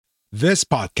This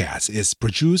podcast is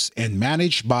produced and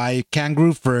managed by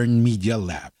Kangaroo Fern Media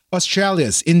Lab,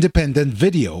 Australia's independent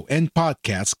video and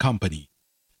podcast company.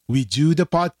 We do the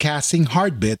podcasting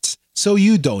hard bits so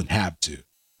you don't have to.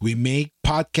 We make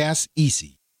podcasts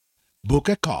easy. Book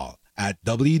a call at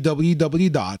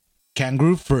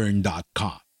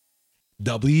www.kangaroofern.com.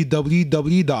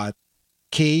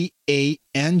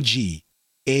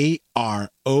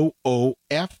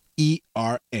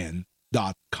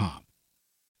 www.kangaroofern.com.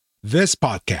 This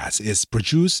podcast is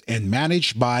produced and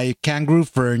managed by Kangaroo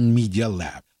Fern Media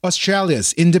Lab,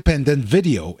 Australia's independent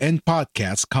video and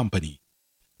podcast company.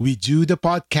 We do the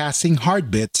podcasting hard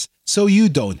bits so you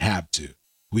don't have to.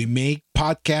 We make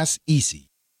podcasts easy.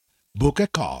 Book a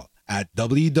call at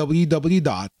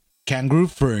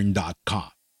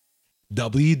www.kangaroofern.com.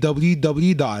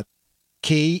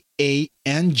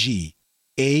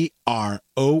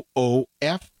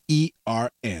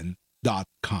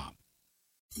 www.kangaroofern.com.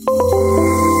 A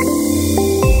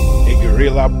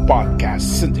Guerrilla Podcast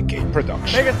Syndicate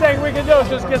production. Biggest thing we can do is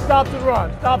just get stops and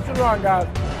run. Stops and run, guys.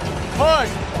 Push,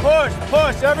 push,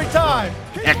 push every time.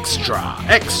 Extra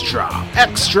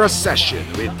session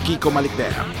with Kiko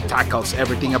Malikdem tackles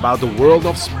everything about the world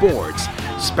of sports,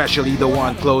 especially the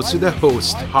one close to the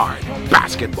host heart,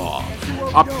 basketball.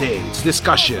 Updates,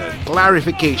 discussion,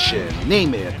 clarification,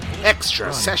 name it.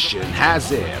 Extra session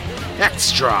has it.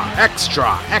 Extra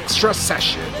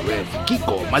session with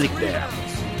Kiko Malikdem.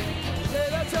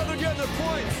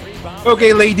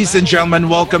 Okay, ladies and gentlemen,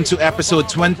 welcome to episode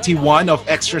 21 of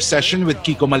Extra Session with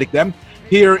Kiko Malikdem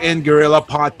here in Guerrilla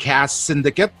Podcast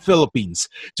Syndicate, Philippines.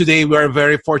 Today, we are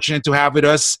very fortunate to have with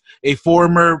us a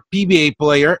former PBA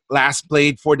player, last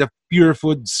played for the Pure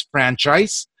Foods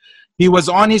franchise. He was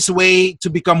on his way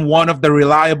to become one of the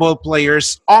reliable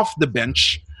players off the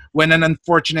bench when an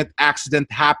unfortunate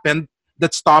accident happened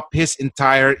that stopped his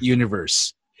entire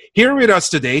universe. Here with us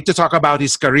today to talk about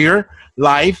his career,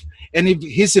 life, and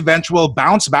his eventual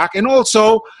bounce back, and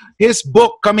also his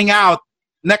book coming out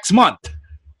next month.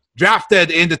 Drafted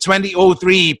in the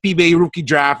 2003 PBA Rookie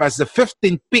Draft as the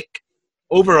 15th pick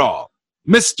overall,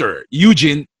 Mr.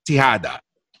 Eugene Tejada.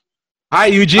 Hi,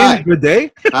 Eugene. Hi. Good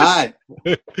day. Hi.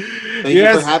 Thank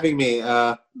you for having me.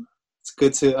 It's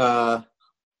good to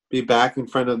be back in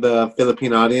front of the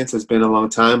Philippine audience. It's been a long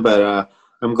time, but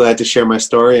I'm glad to share my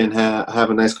story and have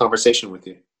a nice conversation with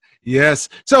you. Yes.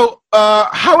 So,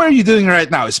 how are you doing right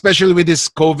now, especially with this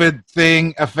COVID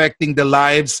thing affecting the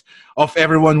lives of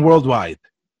everyone worldwide?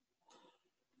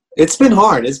 It's been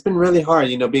hard. It's been really hard,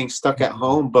 being stuck at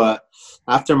home. But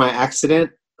after my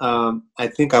accident, I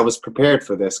think I was prepared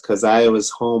for this because I was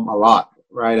home a lot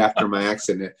right after my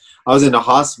accident. I was in the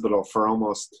hospital for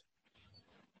almost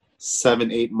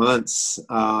 7-8 months.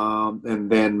 And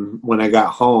then when I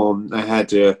got home, I had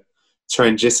to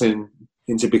transition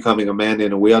into becoming a man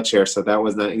in a wheelchair. So that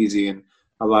was not easy and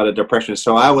a lot of depression.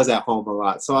 So I was at home a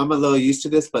lot. So I'm a little used to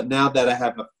this, but now that I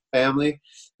have a family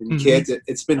and kids,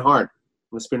 it's been hard.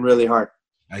 It's been really hard.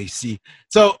 I see.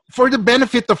 So for the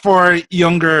benefit of our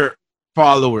younger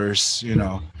followers,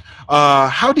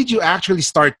 how did you actually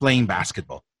start playing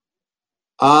basketball?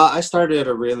 I started at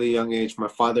a really young age. My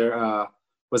father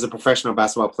was a professional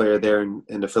basketball player there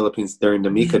in the Philippines during the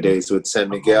Mika days with San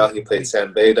Miguel. He played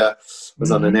San Beda, was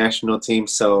on the national team.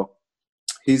 So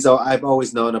I've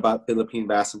always known about Philippine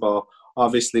basketball.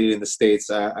 Obviously, in the States,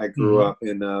 I grew up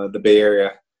in the Bay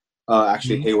Area,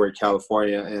 actually Hayward,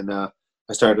 California, and I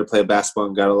started to play basketball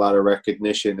and got a lot of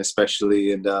recognition,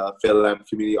 especially in the Philadelphia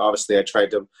community. Obviously, I tried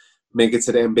to make it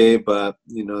to the NBA, but,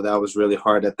 that was really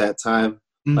hard at that time.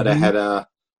 But I had a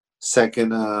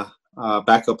second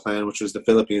backup plan, which was the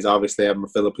Philippines. Obviously, I'm a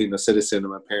Filipino citizen,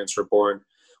 and my parents were born.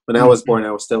 When I was born,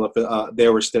 I was still they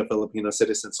were still Filipino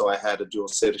citizens, so I had a dual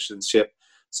citizenship.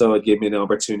 So it gave me an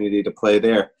opportunity to play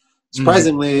there.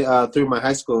 Surprisingly, through my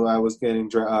high school, I was getting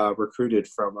recruited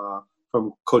from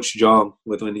Coach Jong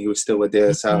when he was still with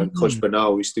DSL, and Coach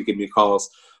Bernal used to give me calls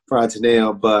for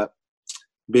Ateneo. But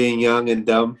being young and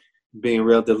dumb, being a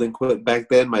real delinquent back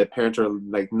then, my parents were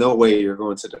like, "No way, you're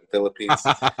going to the Philippines."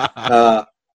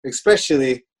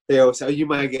 Especially, they always say, "Oh, you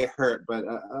might get hurt," but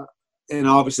and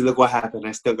obviously, look what happened.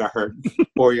 I still got hurt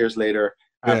 4 years later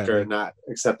after not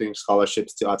accepting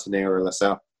scholarships to Ateneo or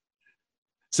LaSalle.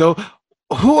 So,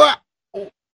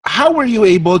 how were you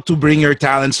able to bring your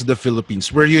talents to the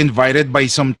Philippines? Were you invited by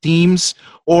some teams,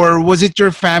 or was it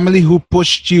your family who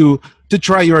pushed you to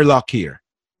try your luck here?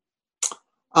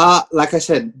 Like I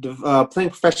said,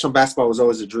 playing professional basketball was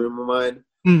always a dream of mine.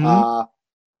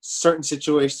 Certain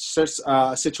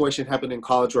situation happened in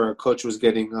college where a coach was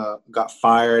got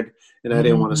fired, and I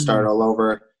didn't want to start all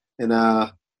over. And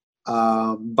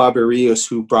Bobby Rios,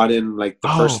 who brought in like the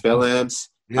first Phil Amps.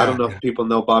 I don't know if people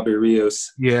know Bobby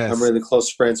Rios. Yes. I'm really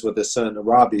close friends with his son,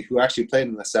 Robbie, who actually played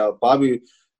in the South. Bobby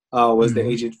was the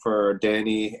agent for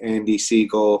Danny, Andy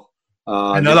Siegel,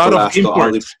 and a lot of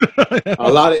imports. A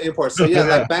lot of imports. So yeah,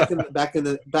 like back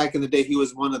in the day, he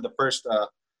was one of the first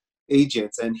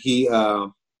agents, and he.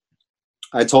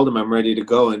 I told him I'm ready to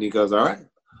go, and he goes, "All right,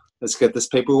 let's get this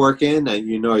paperwork in, and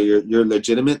you're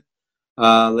legitimate.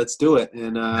 Let's do it."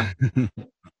 And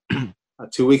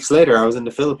 2 weeks later, I was in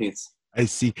the Philippines. I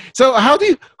see. So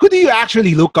who do you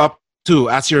actually look up to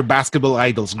as your basketball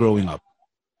idols growing up?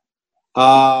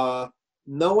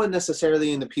 No one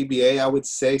necessarily in the PBA. I would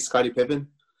say Scottie Pippen.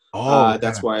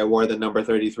 That's why I wore the number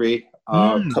 33.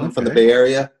 Coming from the Bay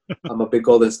Area, I'm a big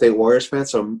Golden State Warriors fan.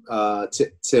 So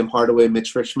Tim Hardaway,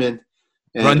 Mitch Richmond,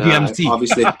 and Run DMC.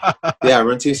 Obviously,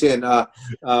 Run DMC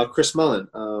and Chris Mullin.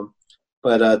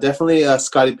 But definitely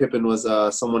Scottie Pippen was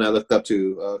someone I looked up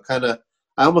to.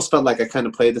 I almost felt like I kind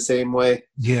of played the same way.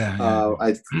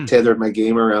 I tailored my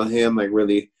game around him. Like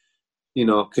really,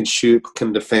 can shoot,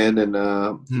 can defend, and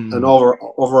an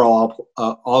overall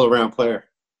all-around player.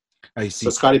 I see. So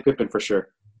Scottie Pippen for sure.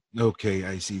 Okay,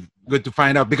 I see. Good to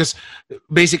find out because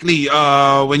basically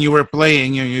when you were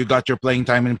playing, you got your playing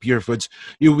time in Pure Foods.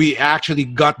 We actually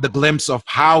got the glimpse of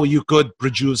how you could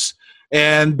produce.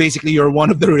 And basically, you're one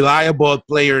of the reliable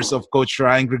players of Coach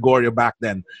Ryan Gregorio back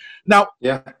then. Now,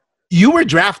 you were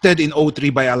drafted in 2003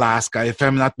 by Alaska, if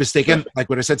I'm not mistaken, like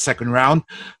what I said, second round.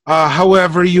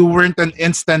 However, you weren't an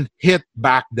instant hit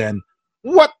back then.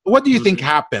 What do you think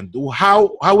happened?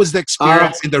 How was the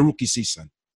experience in the rookie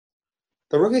season?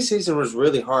 The rookie season was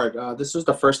really hard. This was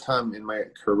the first time in my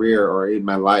career or in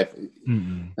my life,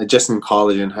 just in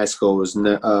college and high school, was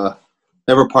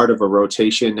never part of a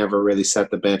rotation, never really set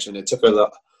the bench, and it took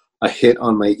a hit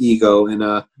on my ego. And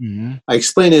I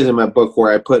explained it in my book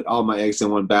where I put all my eggs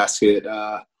in one basket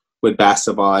with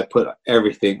basketball. I put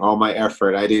everything, all my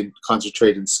effort. I didn't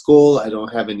concentrate in school. I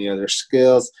don't have any other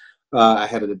skills. I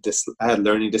had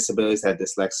learning disabilities, I had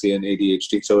dyslexia and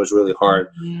ADHD, so it was really hard.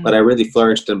 But I really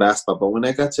flourished in basketball. But when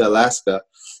I got to Alaska,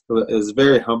 it was a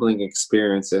very humbling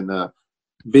experience. And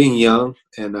being young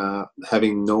and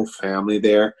having no family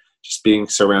there, just being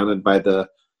surrounded by the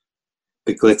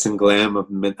glitz and glam of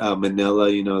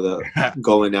Manila, the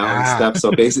going out and stuff.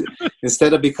 So basically,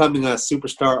 instead of becoming a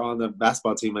superstar on the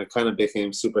basketball team, I kind of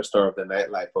became superstar of the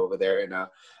nightlife over there. And I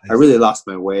really lost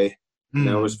my way. And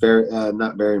I was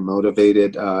not very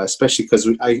motivated, especially because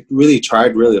I really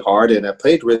tried really hard and I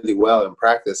played really well in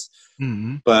practice.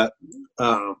 But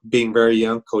being very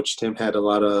young, Coach Tim had a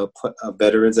lot of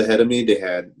veterans ahead of me. They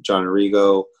had John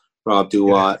Arrigo, Rob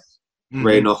Duwatt,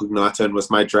 Ray Nohugnaton was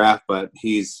my draft, but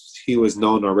he was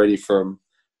known already from,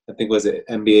 I think, was it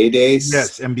NBA days?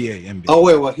 Yes, NBA. Oh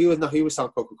wait, well he was on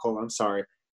Coca-Cola. I'm sorry,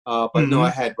 but no, I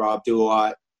had Rob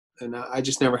Duwatt, and I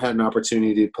just never had an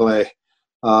opportunity to play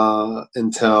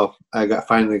until I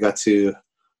finally got to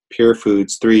Pure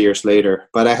Foods 3 years later.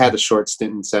 But I had a short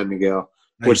stint in San Miguel,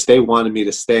 which they wanted me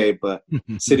to stay, but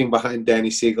sitting behind Danny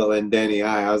Siegel and Danny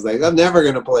I was like, I'm never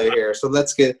gonna play here, so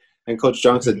let's get. And Coach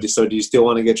John said, so do you still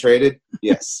want to get traded?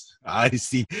 Yes. I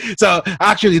see. So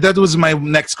actually, that was my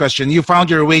next question. You found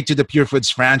your way to the Pure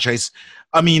Foods franchise.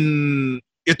 I mean,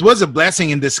 it was a blessing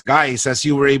in disguise as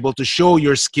you were able to show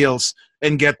your skills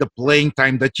and get the playing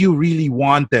time that you really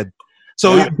wanted.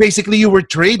 So basically, you were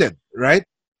traded, right?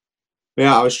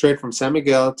 Yeah, I was traded from San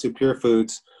Miguel to Pure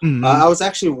Foods. I was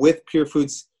actually with Pure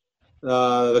Foods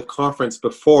the conference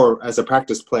before as a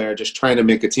practice player, just trying to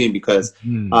make a team because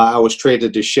I was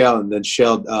traded to Shell, and then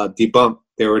Shell debunked.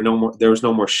 There was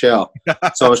no more Shell.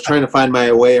 So I was trying to find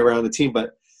my way around the team,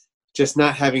 but just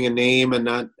not having a name and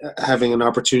not having an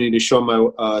opportunity to show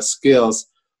my skills.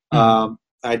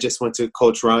 I just went to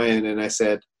Coach Ryan and I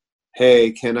said,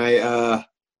 hey, can I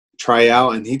try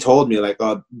out? And he told me like,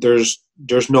 oh, there's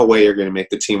no way you're going to make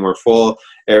the team. We're full.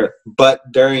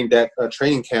 But during that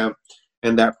training camp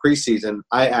and that preseason,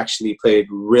 I actually played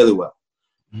really well,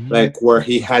 like where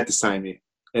he had to sign me,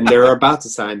 and they were about to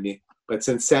sign me. But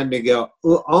since San Miguel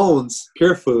owns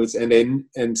Pure Foods,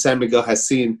 and San Miguel has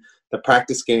seen the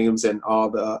practice games and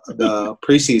all the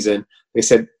preseason, they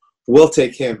said, we'll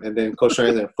take him. And then Coach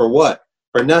Ryan said, for what?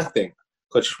 For nothing.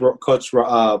 Coach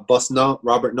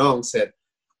Robert Nong said,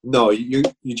 no,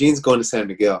 Eugene's going to San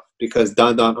Miguel because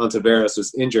Don Ontiveros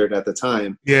was injured at the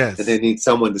time. Yes. And they need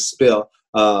someone to spill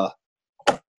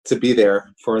to be there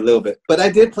for a little bit. But I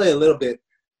did play a little bit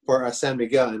for San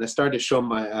Miguel, and I started to show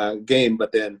my game.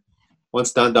 But then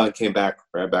once Don came back,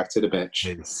 right back to the bench.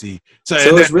 I see. So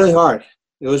it was really hard.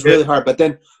 It was really hard. But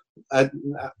then,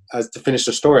 as to finish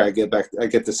the story, I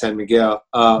get to San Miguel,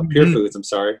 Pure Foods. I'm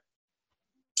sorry.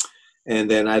 and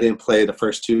then I didn't play the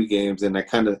first 2 games, and I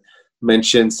kind of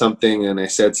mentioned something, and I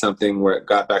said something where it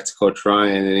got back to Coach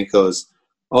Ryan, and he goes,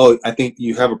 "Oh, I think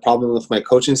you have a problem with my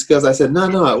coaching skills." I said,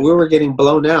 No, we were getting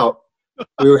blown out.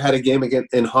 We had a game again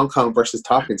in Hong Kong versus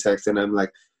Talking Text, and I'm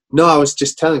like, no, I was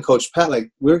just telling Coach Pat,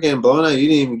 like, we were getting blown out. You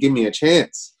didn't even give me a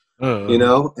chance, you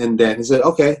know? And then he said,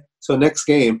 okay, so next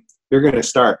game, you're going to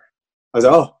start. I was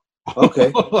like, oh,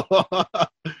 okay.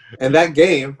 And that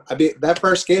game, that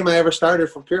first game I ever started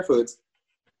for Pure Foods,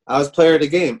 I was player of the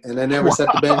game, and I never set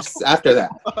the bench after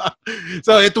that.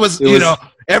 So it was, you know,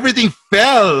 everything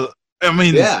fell. I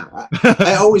mean, yeah,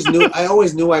 I always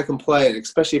knew I can play, and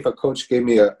especially if a coach gave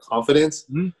me a confidence,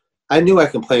 I knew I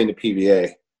can play in the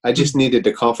PBA. I just needed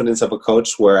the confidence of a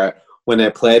coach where when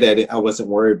I played, I wasn't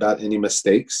worried about any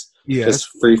mistakes. Yes. Just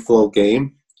free flow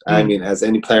game. I mean, as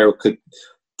any player could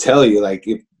tell you, like,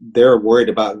 if they're worried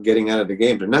about getting out of the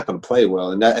game, they're not going to play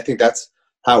well. And I think that's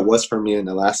how it was for me in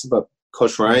the last. But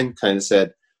Coach Ryan kind of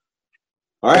said,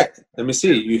 all right, let me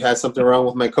see. You had something wrong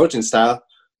with my coaching style.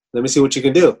 Let me see what you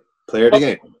can do. Player of the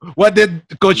game. What did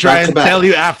Coach Ryan tell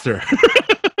you after?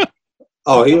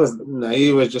 Oh, he was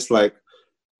just like,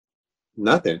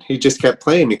 nothing. He just kept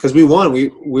playing me because we won. We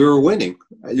were winning.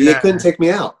 They couldn't take me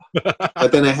out.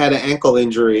 But then I had an ankle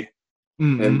injury,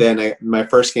 and then my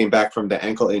first game back from the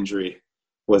ankle injury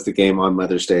was the game on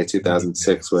Mother's Day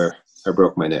 2006 where I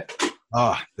broke my neck.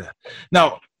 Oh,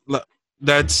 now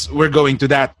we're going to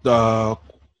that.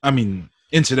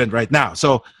 Incident right now.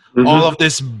 So all of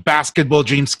this basketball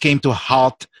dreams came to a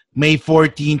halt May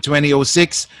 14,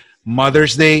 2006,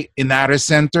 Mother's Day in Aris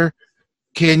Center.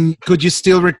 Could you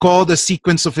still recall the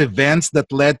sequence of events that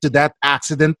led to that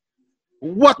accident?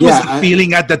 What was the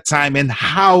feeling at that time, and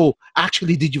how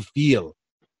actually did you feel?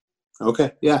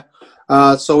 Okay, yeah.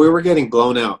 So we were getting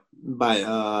blown out by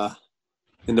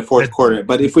in the fourth quarter.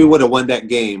 But if we would have won that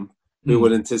game, we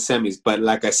went into semis. But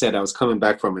like I said, I was coming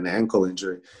back from an ankle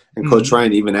injury, and Coach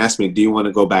Ryan even asked me, "Do you want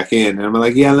to go back in?" And I'm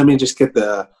like, "Yeah, let me get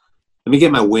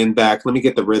my wind back. Let me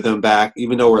get the rhythm back,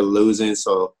 even though we're losing."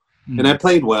 So. And I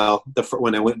played well.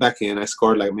 When I went back in, I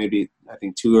scored like maybe, I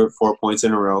think, 2 or 4 points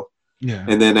in a row. Yeah.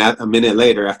 And then a minute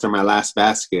later, after my last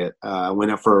basket, I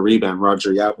went up for a rebound.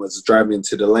 Roger Yap was driving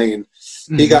into the lane.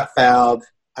 He got fouled.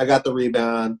 I got the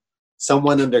rebound.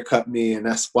 Someone undercut me. And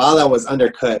while I was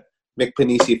undercut, Mick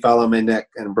Panisi fell on my neck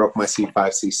and broke my C5,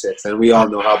 C6. And we all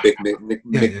know how big Mick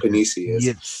Panisi is.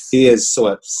 Yes. He is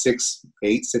 6'8",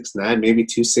 6'9", maybe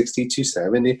 260,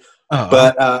 270.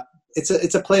 But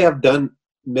it's a play I've done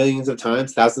millions of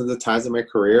times, thousands of times in my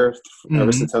career,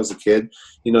 ever since I was a kid.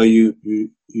 You know, you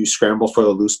scramble for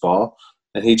the loose ball,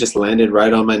 and he just landed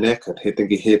right on my neck. I think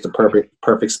he hit the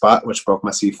perfect spot, which broke my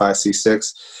C5,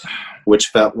 C6, which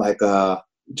felt like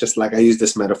just like I use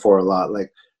this metaphor a lot,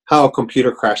 like how a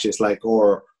computer crashes, like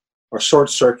or short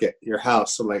circuit your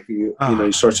house. So like you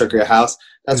short circuit your house.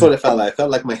 That's what it felt like. I felt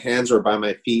like my hands were by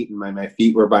my feet, and my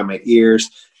feet were by my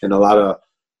ears, and a lot of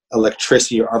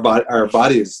electricity. Our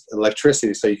body is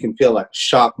electricity, so you can feel like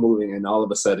shock moving, and all of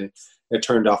a sudden it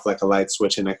turned off like a light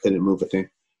switch, and I couldn't move a thing.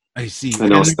 I see.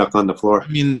 And I was stuck on the floor. I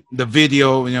mean, the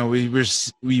video, you know, we were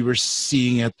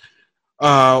seeing it.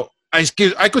 I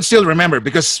could still remember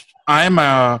because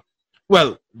back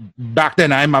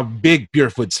then I'm a big Pure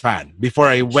Foods fan. Before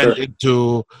I went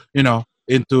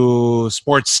into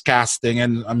sports casting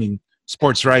and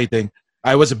sports writing,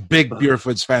 I was a big Pure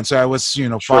Foods fan, so I was,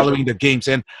 following the games,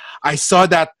 and I saw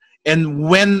that. And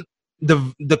when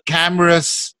the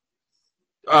cameras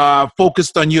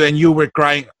focused on you and you were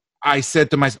crying, I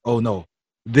said to myself, "Oh no,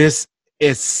 this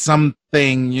is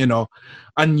something,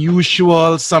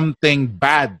 unusual. Something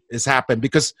bad has happened."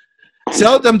 Because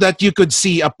seldom that you could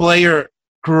see a player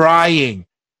crying,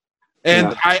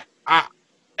 and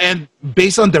and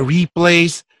based on the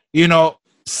replays,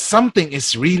 something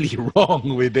is really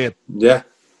wrong with it. Yeah.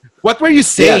 What were you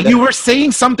saying? You were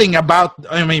saying something about,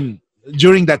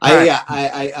 during that time.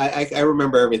 I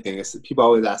remember everything. People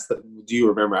always ask, do you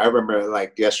remember? I remember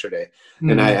like yesterday.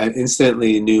 And I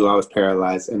instantly knew I was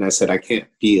paralyzed. And I said, I can't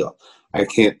feel. And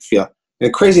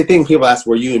the crazy thing, people ask,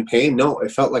 were you in pain? No,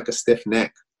 it felt like a stiff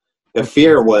neck. The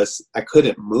fear was I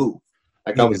couldn't move.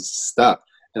 Like I was stuck.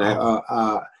 And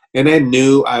I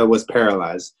knew I was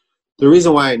paralyzed. The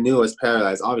reason why I knew I was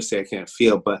paralyzed, obviously I can't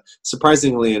feel, but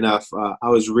surprisingly enough, I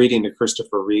was reading the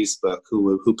Christopher Reeves book,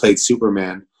 who played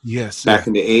Superman back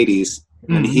in the 80s,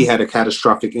 and he had a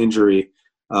catastrophic injury.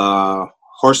 He was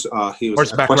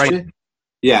horseback riding.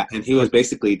 Yeah, and he was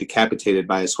basically decapitated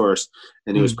by his horse,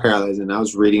 and he was paralyzed. And I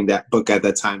was reading that book at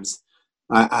that time.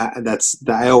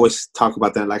 I always talk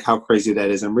about that, like how crazy that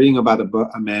is. I'm reading about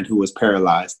a man who was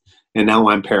paralyzed, and now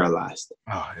I'm paralyzed.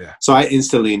 Oh, yeah. So I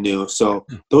instantly knew. So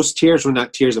those tears were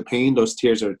not tears of pain. Those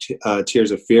tears are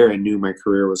tears of fear. I knew my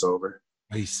career was over.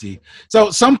 I see.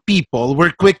 So some people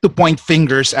were quick to point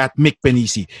fingers at Mick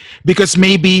Penisi because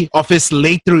maybe of his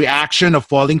late reaction of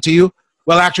falling to you.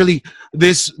 Well, actually,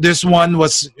 this one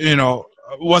was,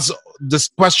 was this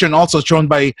question also thrown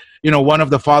by, one of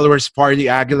the followers, Farley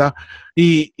Aguila.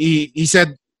 He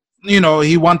said,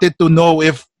 he wanted to know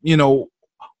if,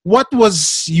 what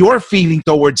was your feeling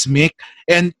towards Mick,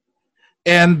 and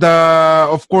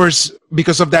of course,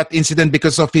 because of that incident,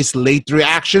 because of his late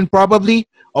reaction, probably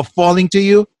of falling to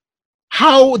you,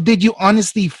 how did you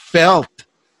honestly felt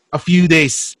a few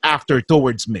days after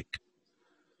towards Mick?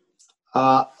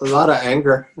 A lot of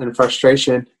anger and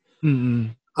frustration.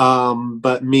 Mm-hmm.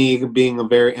 But me being a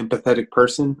very empathetic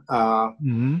person,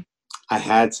 Mm-hmm. I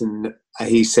had to.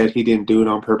 He said he didn't do it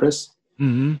on purpose,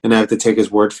 Mm-hmm. and I have to take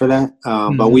his word for that.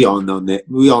 But we all know Nick.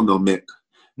 We all know Mick.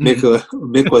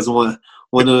 Mm-hmm. Mick was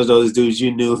one of those dudes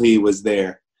you knew he was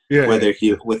there. Yeah, whether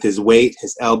he with his weight,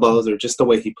 his elbows, or just the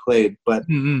way he played. But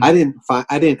Mm-hmm.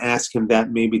 I didn't ask him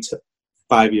that maybe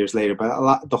 5 years later.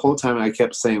 But the whole time I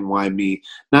kept saying, "Why me?"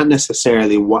 Not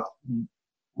necessarily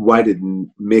why did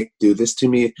Mick do this to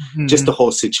me? Mm-hmm. Just the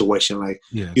whole situation. Like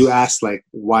Yes. you asked, like,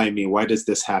 why me? Why does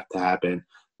this have to happen?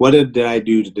 What did I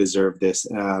do to deserve this?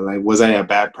 Like, was I a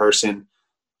bad person?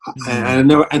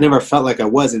 Mm-hmm. I never felt like I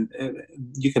wasn't.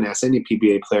 You can ask any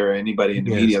PBA player or anybody in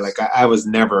the media. Like I was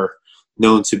never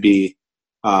known to be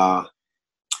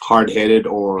hard-headed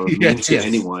or mean to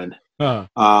anyone.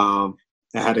 I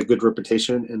had a good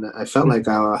reputation, and I felt like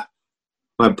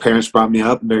my parents brought me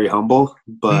up very humble,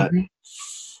 but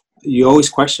you always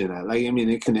question that. Like, I mean,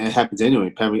 it happens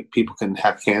anyway. People can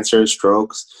have cancer,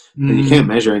 strokes, and you can't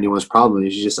measure anyone's problem. You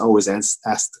just always ask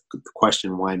the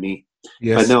question, why me?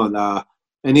 Yes. But no,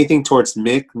 anything towards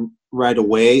Mick right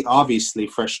away, obviously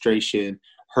frustration,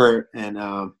 hurt, and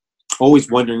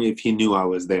always wondering if he knew I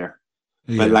was there.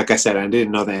 Yeah. But like I said, I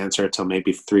didn't know the answer until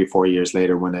maybe 3-4 years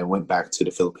later when I went back to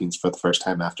the Philippines for the first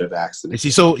time after the I accident. see.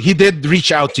 So he did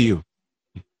reach out to you.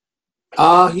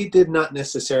 He did not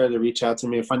necessarily reach out to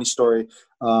me. A funny story.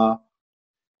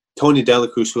 Tony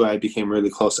Delacruz, who I became really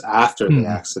close after the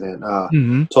accident,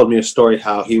 told me a story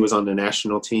how he was on the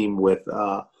national team with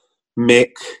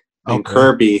Mick and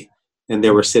Kirby, and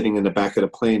they were sitting in the back of the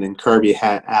plane, and Kirby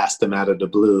had asked him out of the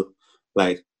blue,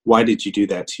 like, why did you do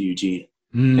that to Eugene?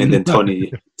 And then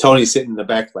Tony's sitting in the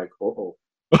back like,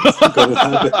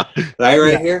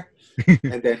 right here.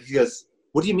 And then he goes,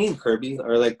 what do you mean, Kirby?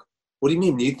 Or like, what do you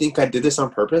mean? Do you think I did this on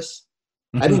purpose?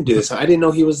 I didn't do this. I didn't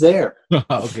know he was there.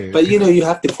 But, you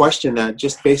have to question that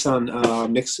just based on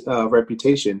Mick's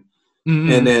reputation.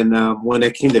 And then when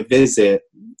I came to visit,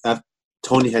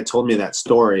 Tony had told me that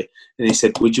story. And he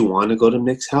said, would you want to go to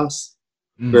Mick's house?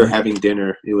 We were having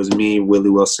dinner. It was me,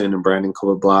 Willie Wilson, and Brandon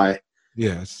Kovably.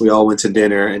 Yes. We all went to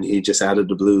dinner, and he just out of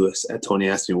the blue, Tony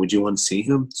asked me, would you want to see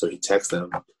him? So he texted them.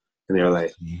 And they were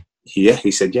like, yeah.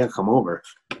 He said, yeah, come over.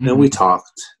 And then we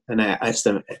talked. And I asked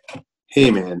him,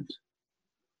 hey, man,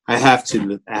 I have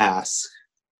to ask,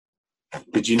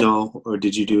 did you know or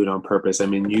did you do it on purpose? I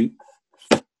mean,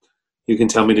 you can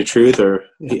tell me the truth or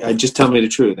just tell me the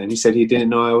truth. And he said he didn't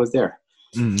know I was there.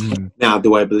 Now,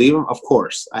 do I believe him? Of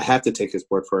course. I have to take his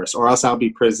word first, or else I'll be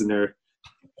prisoner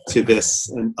to this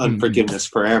and unforgiveness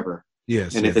forever.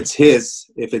 Yes. And if it's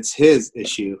his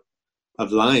issue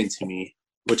of lying to me,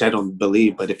 which I don't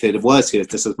believe, but if it was his,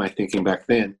 this is my thinking back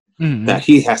then, that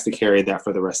he has to carry that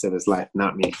for the rest of his life,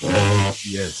 not me.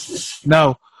 Yes.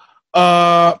 Now,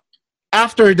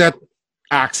 after that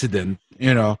accident,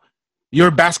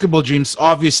 your basketball dreams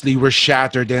obviously were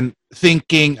shattered, and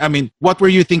what were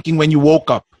you thinking when you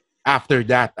woke up after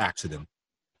that accident?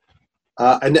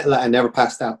 I never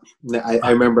passed out. I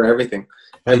remember everything,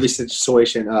 every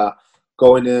situation.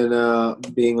 Going in,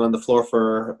 being on the floor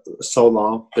for so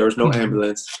long. There was no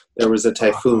ambulance. There was a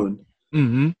typhoon.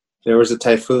 There was a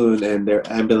typhoon, and their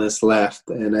ambulance left.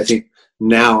 And I think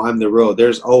now on the road,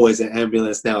 there's always an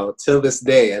ambulance now till this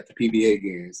day at the PBA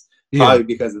games. Probably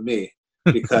because of me.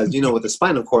 Because, with a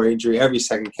spinal cord injury, every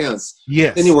second counts.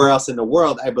 Yes. Anywhere else in the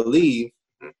world, I believe,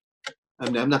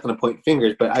 I'm not going to point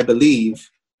fingers, but I believe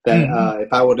that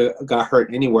if I would have got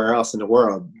hurt anywhere else in the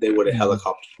world, they would have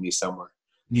helicoptered me somewhere.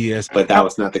 Yes. But that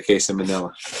was not the case in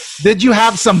Manila. Did you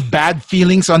have some bad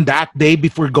feelings on that day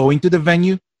before going to the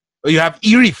venue? Or you have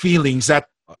eerie feelings that...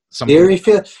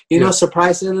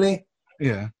 surprisingly,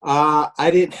 I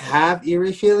didn't have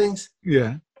eerie feelings.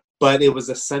 Yeah. But it was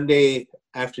a Sunday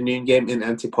afternoon game in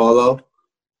Antipolo,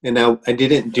 and I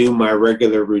didn't do my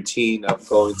regular routine of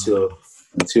going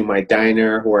to my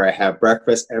diner where I have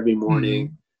breakfast every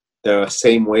morning, The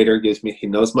same waiter he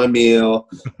knows my meal.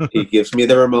 He gives me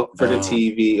the remote for the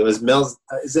TV. It was Mel's.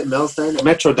 Is it Mel's Diner?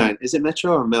 Metro Diner. Is it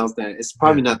Metro or Mel's Diner? It's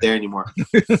probably not there anymore.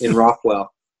 In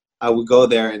Rockwell, I would go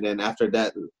there, and then after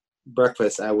that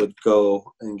breakfast, I would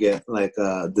go and get like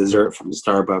a dessert from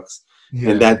Starbucks.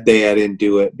 Yeah. And that day I didn't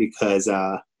do it because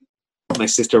my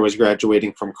sister was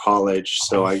graduating from college,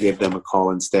 so I gave them a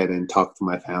call instead and talked to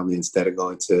my family instead of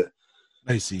going to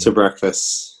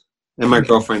breakfast. And my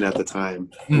girlfriend at the time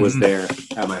was there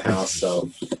at my house, so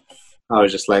I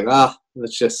was just like,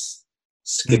 let's just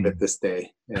skip it this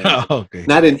day. Okay.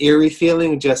 Not an eerie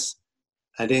feeling, just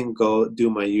I didn't go do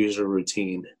my usual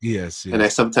routine. Yes. And I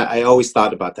always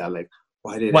thought about that, like,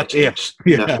 why didn't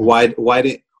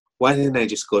I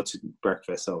just go to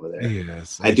breakfast over there?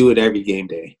 Yes. I do it every game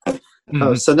day.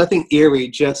 So nothing eerie,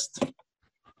 just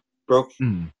broke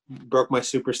my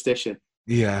superstition.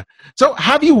 Yeah. So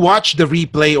have you watched the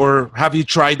replay or have you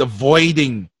tried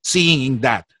avoiding seeing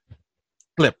that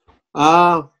clip?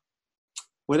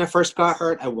 When I first got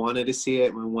hurt, I wanted to see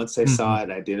it. And once I saw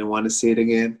it, I didn't want to see it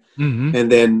again.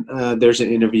 And then there's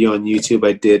an interview on YouTube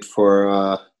I did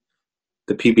for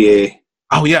the PBA.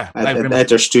 Oh, yeah. At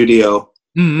their studio.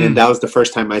 And that was the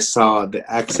first time I saw the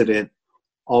accident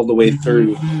all the way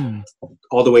through,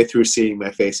 seeing my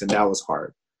face. And that was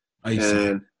hard.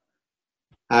 And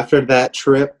after that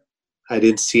trip, I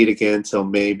didn't see it again until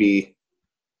maybe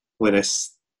a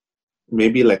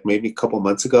couple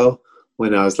months ago,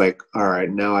 when I was like, all right,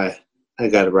 now I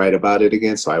got to write about it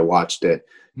again. So I watched it.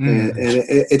 And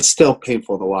it's still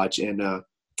painful to watch. And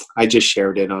I just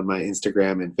shared it on my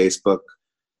Instagram and Facebook.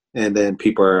 And then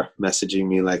people are messaging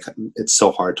me like, it's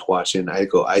so hard to watch. And I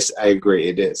go, I agree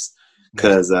it is.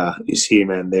 Because you see,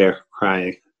 man, they're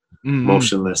crying,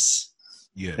 motionless.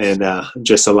 Yes. And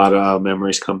just a lot of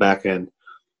memories come back. And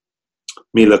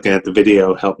me looking at the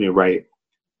video helped me write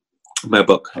my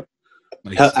book.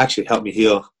 Nice. Actually helped me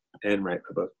heal and write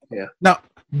my book. Yeah. Now,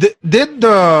 did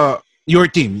your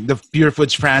team, the Pure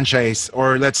Foods franchise,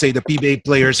 or let's say the PBA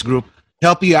Players Group,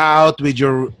 help you out with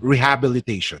your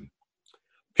rehabilitation?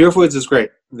 Pure Foods is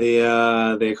great. They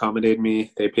accommodated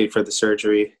me. They paid for the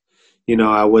surgery. You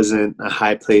know, I wasn't a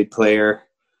high-paid player,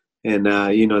 and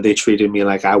they treated me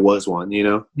like I was one. You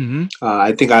know,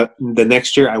 I think the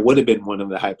next year I would have been one of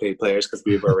the high-paid players because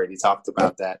we've already talked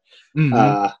about that.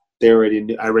 I already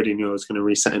knew I was going to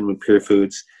re-sign with Pure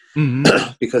Foods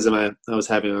because I was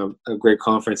having a great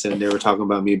conference, and they were talking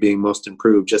about me being most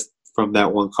improved just from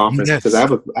that one conference because I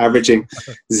was averaging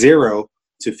 0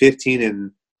 to 15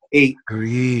 and 8.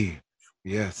 Agree.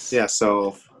 Yes. Yeah.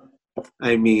 So,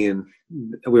 I mean,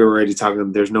 we were already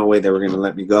talking. There's no way they were going to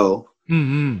let me go.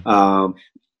 But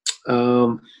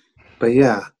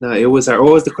yeah, no, it was. What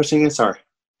was the question again? Sorry.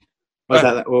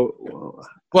 Well,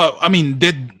 I mean,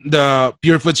 did the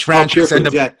Pure Foods franchise?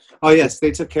 Oh, yes,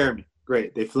 they took care of me.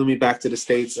 Great. They flew me back to the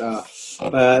States.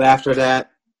 But after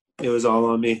that, it was all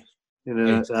on me. You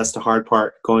know, that's the hard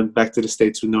part, going back to the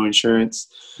States with no insurance.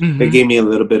 They gave me a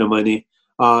little bit of money.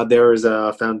 There was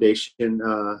a foundation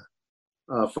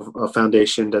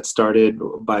that started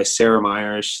by Sarah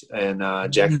Myers and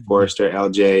Jackie Forrester,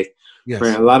 LJ. Yes.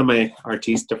 A lot of my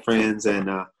Artista friends and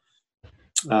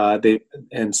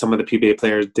some of the PBA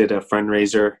players did a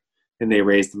fundraiser, and they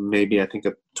raised maybe I think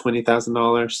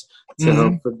 $20,000 to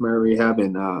help with my rehab.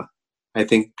 And I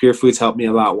think Pure Foods helped me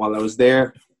a lot while I was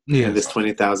there. Yes. And this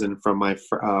 $20,000 from my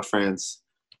friends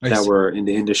that were in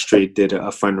the industry did a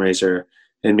fundraiser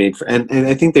and and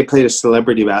I think they played a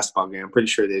celebrity basketball game. I'm pretty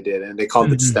sure they did, and they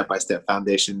called it Step by Step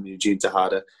Foundation, Eugene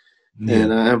Tejada.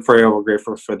 And I'm forever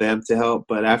grateful for them to help.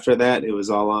 But after that, it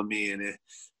was all on me, and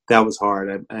that was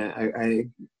hard. I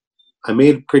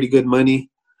made pretty good money,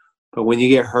 but when you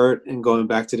get hurt and going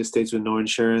back to the States with no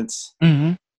insurance,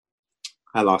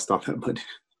 I lost all that money.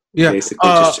 Yeah.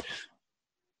 Basically,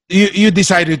 you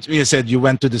decided. You said you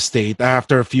went to the state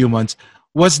after a few months.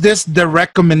 Was this the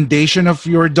recommendation of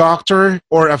your doctor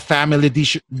or a family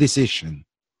decision?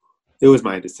 It was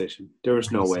my decision. There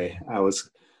was no way. I was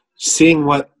seeing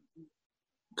what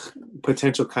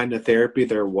potential kind of therapy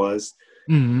there was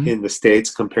in the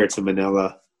States compared to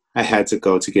Manila. I had to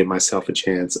go to give myself a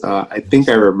chance. I think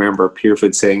I remember Pure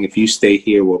Foods saying, if you stay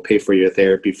here, we'll pay for your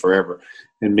therapy forever.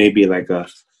 And maybe like a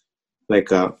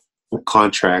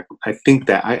contract. I think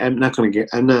that I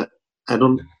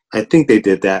think they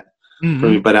did that for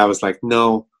me, but I was like,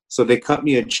 no. So they cut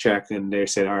me a check and they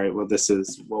said, all right, well, this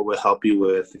is what we'll help you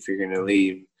with if you're going to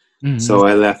leave. So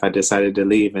I left. I decided to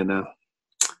leave and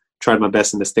tried my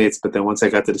best in the States. But then once I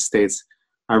got to the States,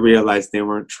 I realized they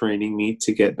weren't training me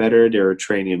to get better. They were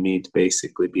training me to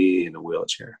basically be in a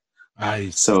wheelchair.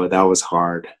 So that was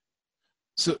hard.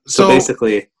 So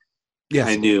basically, Yes.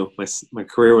 I knew my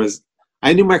career was.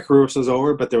 I knew my career was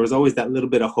over, but there was always that little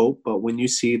bit of hope. But when you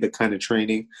see the kind of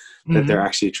training that they're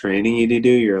actually training you to do,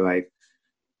 you're like,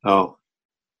 oh,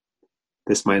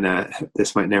 this might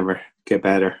never get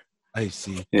better. I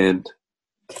see. And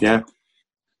yeah.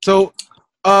 So,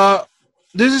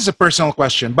 this is a personal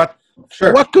question, but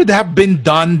Sure. what could have been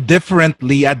done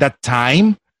differently at that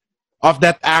time of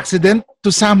that accident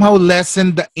to somehow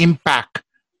lessen the impact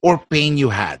or pain you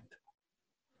had?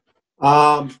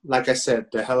 Like I said,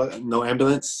 no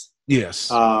ambulance. Yes.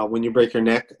 When you break your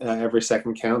neck, every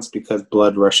second counts because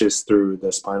blood rushes through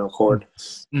the spinal cord,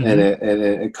 and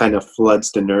it kind of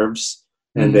floods the nerves.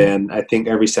 And then I think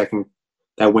every second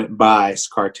that went by,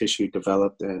 scar tissue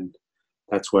developed, and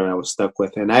that's where I was stuck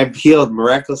with. And I've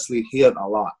miraculously healed a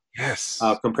lot. Yes.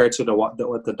 Compared to what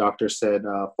the doctor said,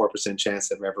 4%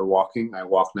 chance of ever walking. I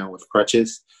walk now with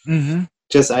crutches.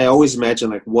 I always imagine,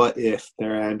 like, what if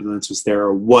their ambulance was there,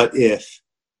 or what if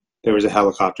there was a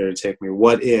helicopter to take me?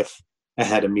 What if I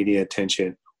had immediate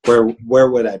attention? Where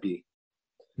would I be?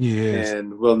 Yes.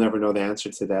 And we'll never know the answer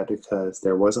to that because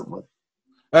there wasn't one.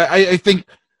 I think,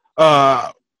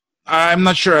 I'm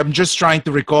not sure. I'm just trying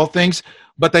to recall things.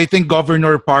 But I think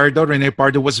Governor Rene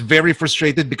Pardo, was very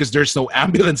frustrated because there's no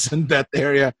ambulance in that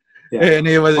area. Yeah. And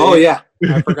it was. Oh, yeah.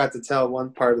 I forgot to tell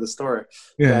one part of the story.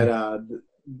 Yeah. That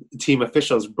team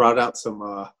officials brought out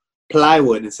some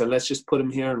plywood and said, let's just put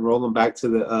them here and roll them back to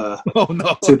the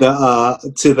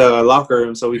to the locker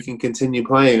room so we can continue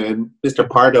playing. And Mr.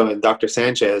 Pardo and Dr.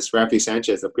 Rafi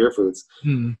Sanchez of Pure Foods,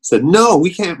 said, no,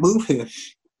 we can't move him.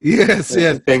 Yes,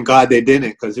 yes. Thank God they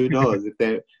didn't, because who knows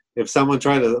if someone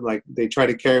tried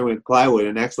to carry me with plywood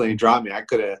and accidentally drop me, I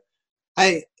could have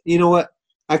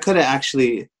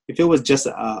actually, if it was just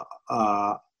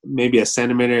maybe a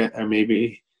centimeter or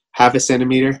maybe half a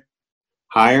centimeter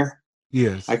higher,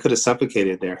 yes, I could have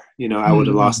suffocated there. I would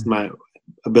have lost my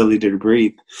ability to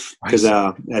breathe, because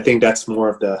I think that's more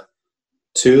of the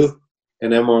 2,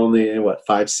 and I'm only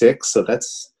 5'6", so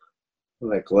that's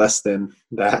like less than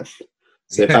that.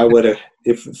 So if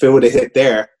it would have hit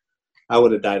there, I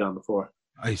would have died on the floor.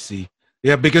 I see.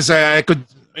 Yeah, because I could,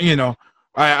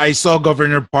 I saw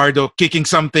Governor Pardo kicking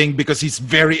something because he's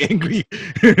very angry,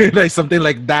 like something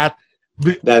like that.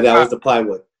 That was the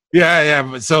plywood.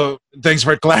 Yeah. So thanks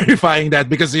for clarifying that,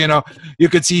 because you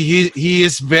could see he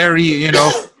is very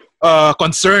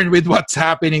concerned with what's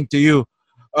happening to you.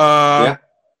 Yeah.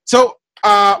 So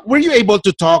were you able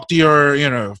to talk to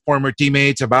your former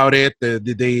teammates about it?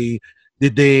 Did they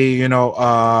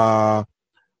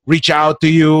reach out to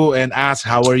you and ask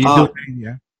how are you doing?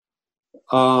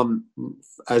 Yeah.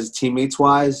 As teammates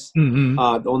wise,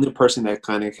 the only person that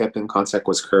kind of kept in contact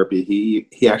was Kirby.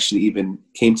 He actually even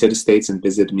came to the States and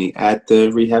visited me at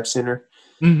the rehab center.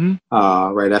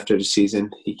 Right after the season,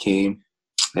 he came,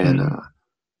 and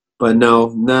but no,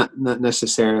 not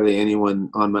necessarily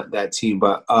anyone on that team,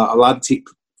 but a lot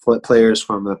of players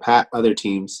from the other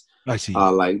teams. I see.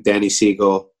 Like Danny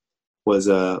Siegel was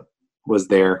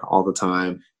there all the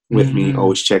time with me,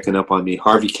 always checking up on me.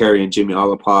 Harvey Carey and Jimmy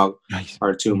Olapog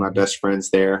are two of my best friends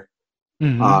there.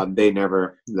 They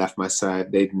never left my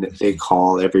side. They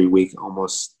call every week,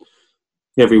 almost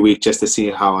every week, just to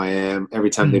see how I am. Every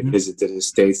time they visit to the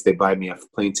States, they buy me a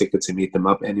plane ticket to meet them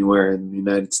up anywhere in the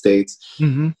United States.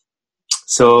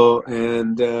 So,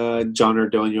 and John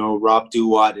Ordonio, Rob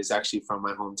Duwat is actually from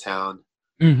my hometown.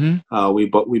 We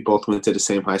both went to the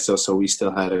same high school, so we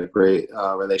still had a great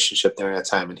relationship there at that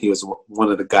time. And he was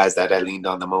one of the guys that I leaned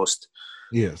on the most,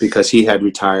 because he had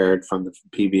retired from the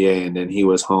PBA and then he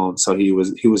was home, so he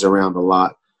was around a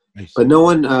lot. But no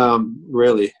one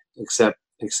really, except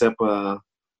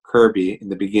Kirby in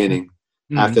the beginning.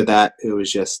 After that, it was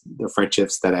just the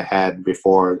friendships that I had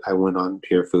before I went on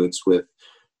Pure Foods with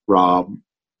Rob,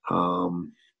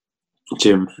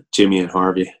 Jimmy, and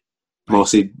Harvey.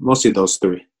 Mostly those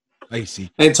three. I see.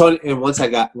 And Tony, and once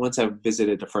I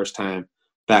visited the first time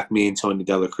back, me and Tony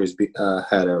Dela Cruz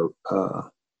had a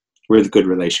really good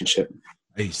relationship.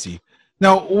 I see.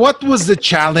 Now, what was the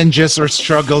challenges or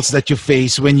struggles that you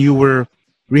faced when you were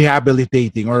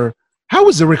rehabilitating, or how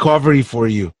was the recovery for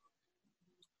you?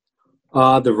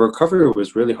 The recovery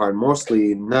was really hard.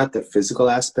 Mostly not the physical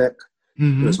aspect.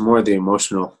 It was more the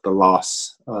emotional, the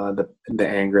loss, the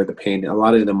anger, the pain. A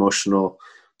lot of the emotional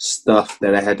stuff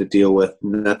that I had to deal with.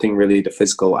 Nothing really the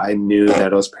physical. I knew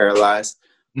that I was paralyzed.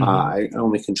 I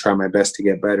only can try my best to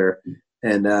get better.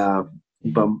 And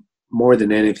but more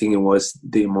than anything, it was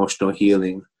the emotional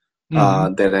healing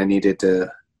that I needed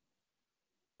to.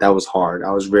 That was hard.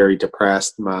 I was very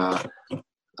depressed. My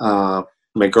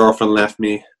girlfriend left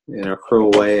me in a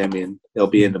cruel way. I mean, it'll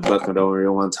be in the book. I don't really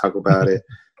want to talk about it.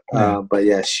 Yeah. But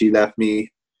yeah, she left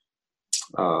me.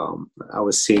 I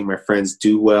was seeing my friends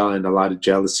do well and a lot of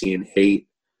jealousy and hate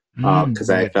because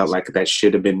I felt Yes. like that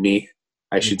should have been me.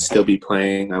 I Yeah. should still be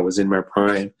playing. I was in my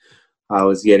prime. I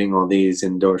was getting all these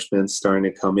endorsements starting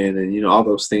to come in, and all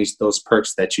those things, those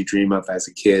perks that you dream of as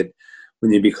a kid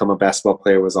when you become a basketball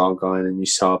player was all gone, and you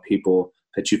saw people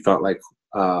that you felt like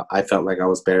I felt like I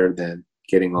was better than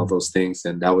getting all those things,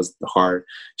 and that was hard.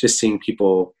 Just seeing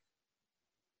people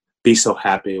be so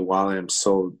happy while I'm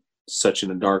such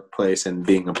in a dark place and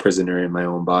being a prisoner in my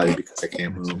own body because I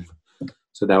can't move.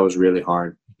 So that was really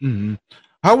hard. Mhm.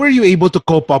 How were you able to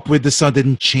cope up with the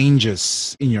sudden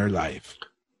changes in your life?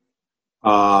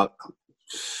 Uh,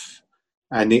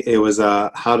 it was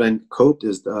how to cope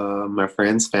is my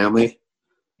friends, family.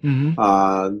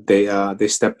 Mm-hmm. They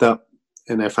stepped up,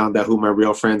 and I found out who my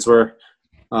real friends were.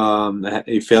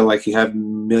 You feel like you have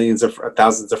millions of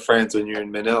thousands of friends when you're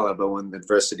in Manila, but when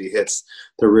adversity hits,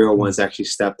 the real ones actually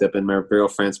stepped up, and my real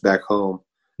friends back home,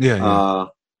 Yeah.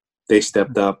 they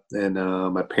stepped up, and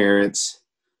my parents,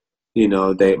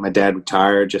 my dad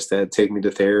retired just to take me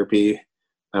to therapy.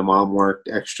 My mom worked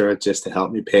extra just to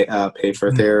help me pay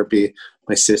for therapy.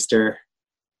 My sister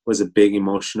was a big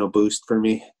emotional boost for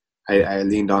me. I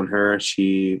leaned on her.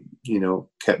 She,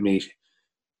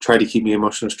 tried to keep me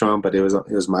emotionally strong, but it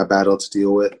was my battle to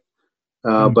deal with.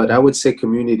 But I would say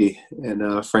community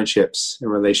and friendships and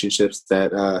relationships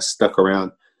that stuck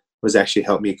around was actually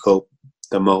helped me cope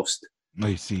the most.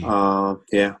 I see.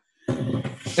 Yeah.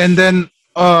 And then,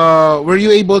 were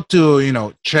you able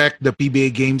to, check the PBA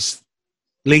games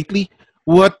lately?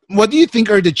 What do you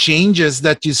think are the changes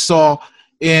that you saw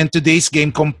in today's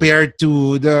game compared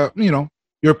to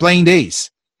your playing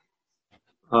days?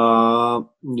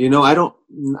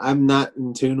 I'm not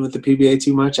in tune with the PBA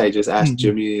too much. I just asked Mhm.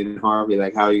 Jimmy and Harvey,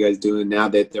 like, how are you guys doing now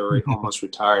that they're almost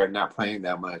retired, not playing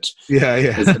that much?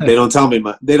 Yeah. 'Cause they don't tell me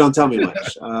much. They don't tell me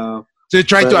much. So you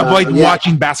try But, to avoid yeah.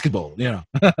 watching basketball.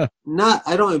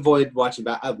 I don't avoid watching.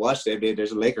 I watched the NBA.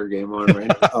 There's a Laker game on right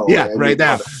now. Oh, Yeah, wait, I right need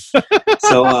now.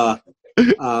 So,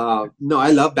 no,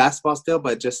 I love basketball still,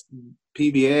 but just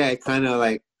PBA, I kind of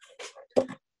like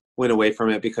went away from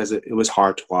it because it was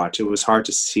hard to watch. It was hard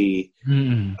to see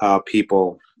Mm.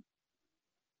 people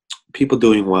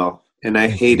doing well, and I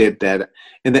hated that.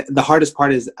 And the hardest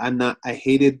part is I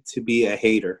hated to be a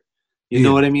hater. You know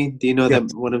Yeah. what I mean? Do you know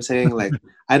Yes. that what I'm saying? Like,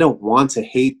 I don't want to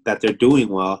hate that they're doing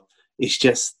well. It's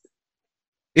just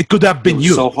It could have it been was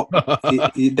you. so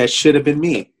that should have been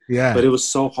me. Yeah. But it was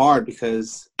so hard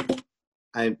because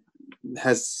I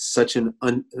has such an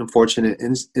unfortunate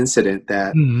incident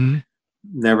that Mhm.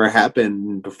 never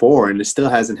happened before, and it still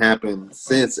hasn't happened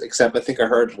since. Except I think I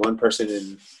heard one person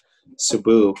in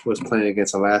Cebu was playing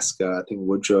against Alaska. I think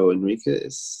Woodrow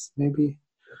Enriquez, maybe.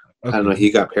 I don't know. He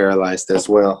got paralyzed as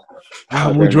well.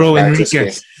 During the Woodrow practice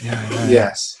Enriquez. game. Yeah.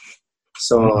 Yes.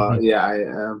 So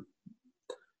Mhm.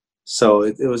 so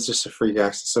it was just a freak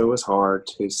accident. So it was hard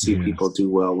to see people Yes. do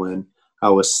well when I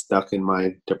was stuck in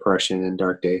my depression and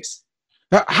dark days.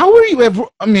 How were you ever?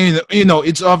 I mean,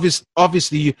 it's obvious.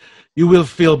 Obviously, you will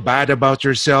feel bad about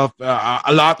yourself.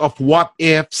 A lot of what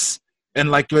ifs,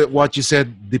 and like what you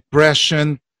said,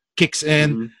 depression kicks in.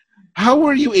 Mm-hmm. How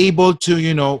were you able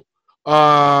to,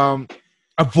 um,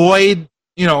 avoid,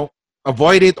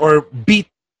 avoid it or beat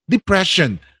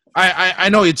depression? I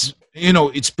know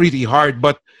it's pretty hard,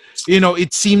 but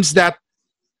it seems that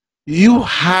you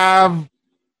have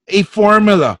a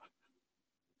formula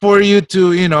for you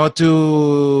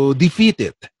to defeat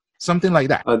it, something like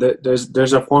that.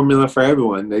 There's a formula for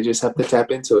everyone. They just have to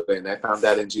tap into it, and I found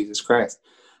that in Jesus Christ.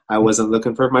 I wasn't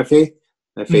looking for my faith.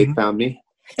 My faith found me.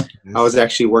 Yes. I was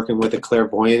actually working with a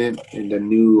clairvoyant in the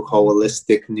new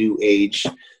holistic new age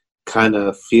kind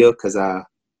of feel because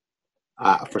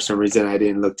for some reason I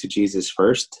didn't look to Jesus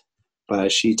first,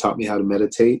 but she taught me how to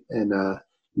meditate and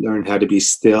learn how to be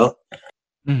still.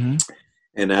 Mm-hmm.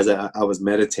 And as I was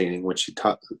meditating, when she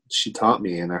taught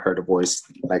me, and I heard a voice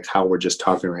like how we're just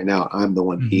talking right now. I'm the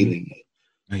one healing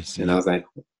you. I see. And I was like,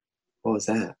 "What was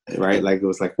that?" Right? Like it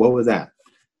was like, "What was that?"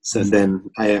 So then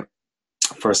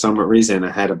for some reason,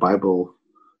 I had a Bible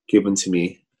given to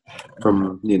me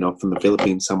from the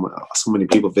Philippines. So many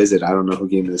people visit. I don't know who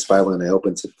gave me this Bible, and I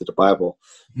opened it to the Bible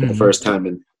for the first time,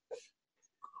 and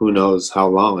who knows how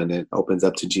long, and it opens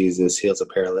up to Jesus heals a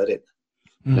paralytic.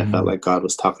 And I felt like God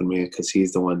was talking to me because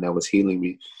he's the one that was healing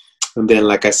me. And then,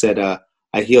 like I said,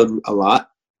 I healed a lot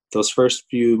those first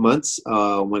few months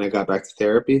when I got back to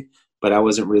therapy, but I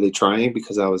wasn't really trying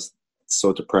because I was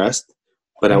so depressed,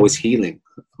 but I was healing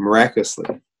miraculously.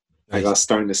 Like I was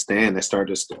starting to stand. I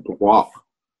started to walk,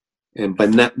 but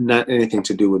not anything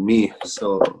to do with me.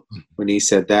 So when he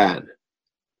said that,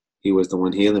 he was the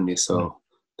one healing me. So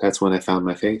that's when I found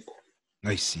my faith.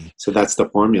 I see. So that's the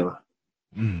formula.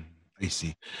 I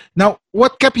see. Now,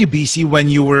 what kept you busy when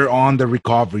you were on the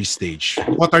recovery stage?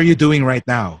 What are you doing right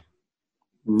now?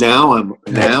 Now,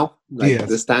 Yes.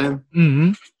 this time,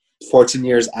 Mm-hmm. 14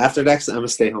 years after that, I'm a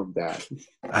stay-home dad.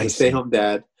 I I'm a see. stay-home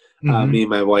dad. Mhm. Me and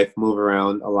my wife move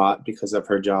around a lot because of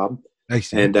her job. I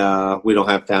see. And we don't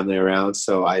have family around,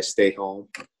 so I stay home.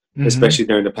 Mhm. Especially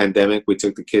during the pandemic, we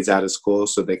took the kids out of school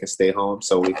so they can stay home.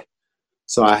 So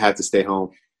I had to stay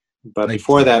home. But I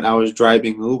before see. that, I was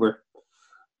driving Uber,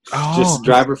 just a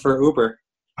driver for Uber.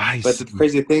 I But see. the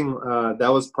crazy thing,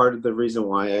 that was part of the reason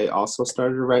why I also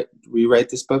started to rewrite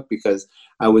this book, because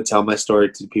I would tell my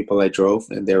story to people I drove,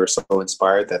 and they were so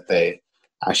inspired that they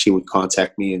actually would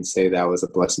contact me and say that was a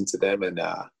blessing to them. And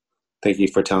thank you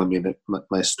for telling me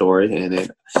my story.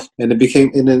 And it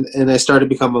became, and I started to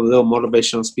become a little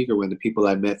motivational speaker when the people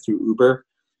I met through Uber,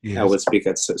 I would Yes. speak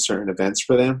at certain events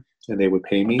for them, and they would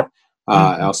pay me.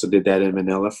 I also did that in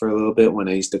Manila for a little bit when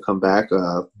I used to come back.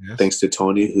 Yes. Thanks to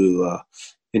Tony, who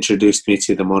introduced me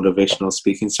to the motivational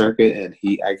speaking circuit, and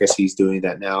I guess he's doing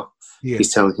that now. Yes.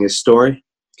 He's telling his story.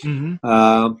 Mhm.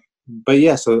 But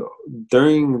yeah, so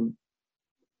during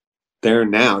there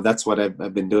now, that's what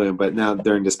I've been doing. But now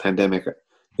during this pandemic,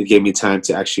 it gave me time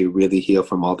to actually really heal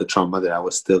from all the trauma that I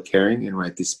was still carrying and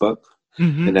write this book.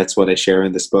 Mhm. And that's what I share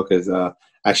in this book is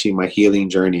actually my healing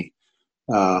journey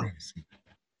I see.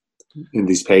 in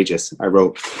these pages I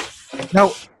wrote.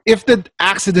 Now, if the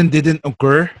accident didn't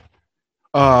occur,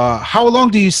 how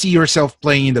long do you see yourself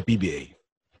playing in the PBA?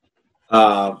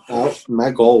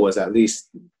 My goal was at least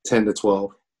 10 to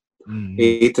 12, Mhm.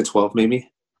 8 to 12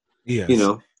 maybe, Yes. you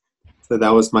know. So that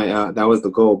was that was the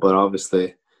goal, but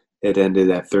obviously it ended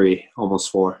at 3, almost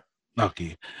 4.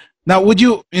 Okay. Now, would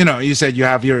you said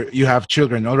you have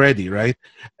children already, right?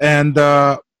 And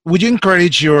would you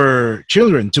encourage your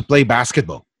children to play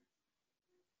basketball?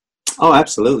 Oh,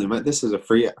 absolutely. This is a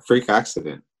freak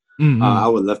accident. Mhm. I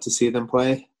would love to see them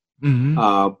play.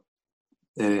 Mhm.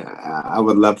 And I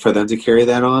would love for them to carry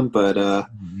that on, but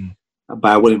Mhm.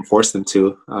 I wouldn't force them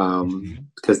to, see.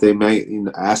 because they might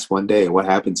ask one day what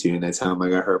happened to you, and I tell them I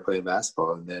got hurt playing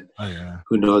basketball, and then Oh yeah.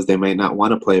 who knows, they might not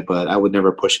want to play, but I would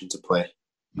never push them to play.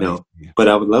 I No, see. but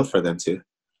I would love for them to.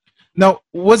 Now,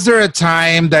 was there a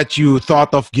time that you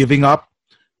thought of giving up,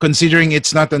 considering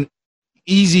it's not an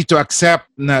easy to accept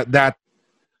that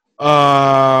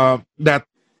that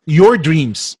your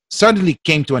dreams suddenly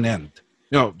came to an end?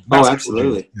 Oh, Basketball dreams.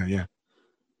 absolutely, Yeah.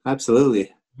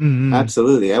 absolutely, Mhm.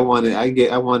 absolutely. I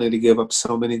wanted to give up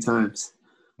so many times.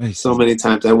 I So see. many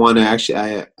times. I want to actually.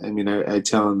 I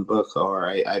tell in the book, or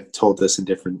I've told this in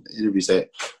different interviews. I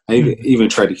even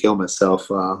tried to kill myself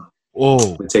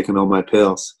Oh. with taking all my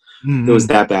pills. Mhm. It was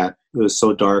that bad. It was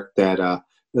so dark that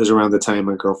it was around the time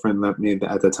my girlfriend left me.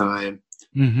 At the time,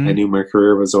 Mhm. I knew my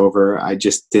career was over. I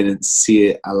just didn't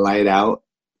see a light out.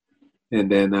 And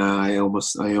then I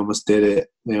almost did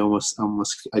it.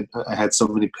 I had so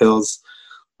many pills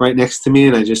right next to me,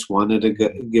 and I just wanted to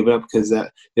give it up because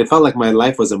it felt like my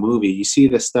life was a movie. You see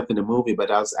this stuff in a movie,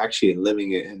 but I was actually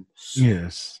living it. And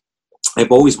Yes.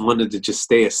 I've always wanted to just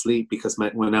stay asleep because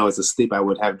when I was asleep, I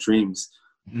would have dreams,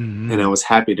 Mhm. and I was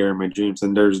happy during my dreams.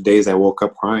 And there's days I woke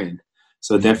up crying.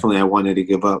 So Yeah. definitely, I wanted to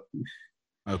give up.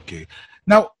 Okay.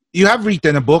 Now you have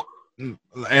written a book,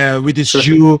 which is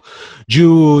Sure.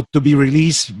 due to be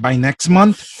released by next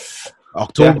month,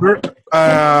 October.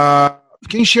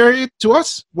 Can you share it to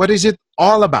us? What is it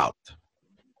all about?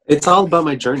 It's all about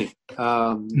my journey.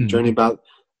 Mhm. Journey about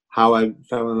how I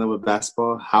fell in love with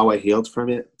basketball, how I healed from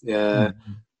it. Mhm.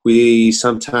 We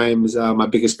sometimes, my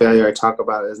biggest failure I talk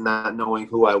about is not knowing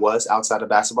who I was outside of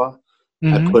basketball.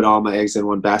 I Mhm. put all my eggs in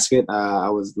one basket. I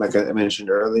was, like I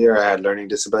mentioned earlier, I had learning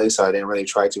disabilities, so I didn't really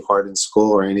try too hard in school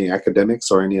or any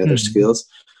academics or any other Mhm. skills.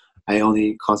 I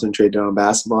only concentrated on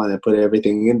basketball, and I put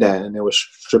everything in that, and it was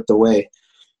stripped away.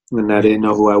 And I didn't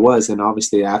know who I was. And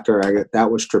obviously, after that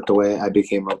was stripped away, I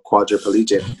became a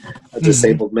quadriplegic, a Mhm.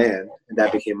 disabled man, and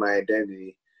that became my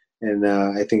identity. And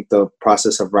I think the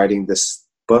process of writing this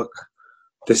book,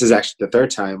 this is actually the third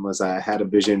time, was I had a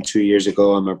vision 2 years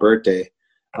ago on my birthday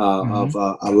of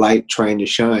a light trying to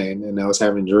shine, and I was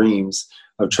having dreams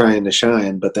of trying to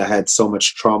shine, but I had so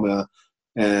much trauma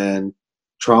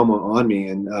on me,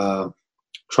 and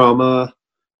trauma,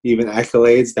 even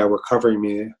accolades that were covering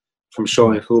me from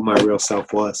showing who my real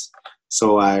self was.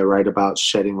 So I write about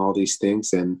shedding all these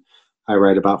things, and I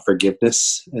write about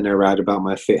forgiveness, and I write about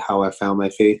my faith, how I found my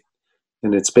faith.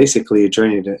 And it's basically a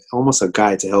journey, almost a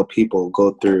guide to help people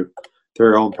go through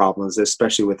their own problems,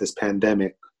 especially with this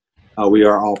pandemic. We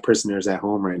are all prisoners at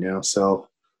home right now. So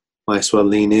might as well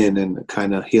lean in and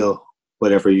kind of heal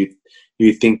whatever you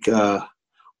think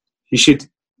you should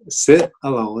sit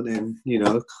alone and, you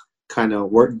know, kind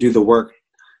of do the work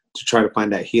to try to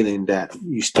find that healing that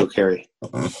you still carry.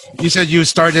 You said you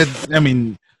started, I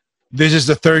mean, this is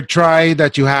the third try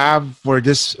that you have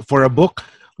for a book.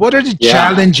 What are the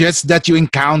challenges that you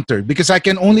encountered? Because I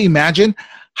can only imagine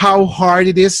how hard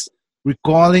it is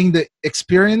recalling the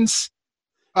experience.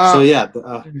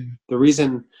 The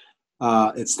reason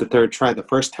it's the third try, the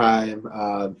first time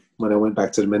when I went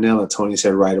back to Manila, Tony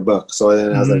said, write a book. So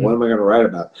then I was like, what am I going to write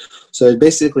about? So I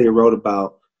basically wrote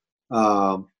about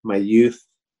my youth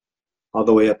all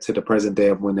the way up to the present day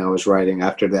of when I was writing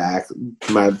after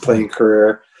my playing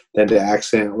career, then the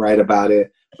accident, write about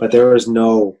it. But there was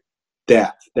no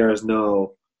depth. There was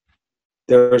no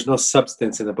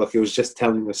substance in the book. It was just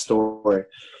telling the story.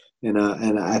 And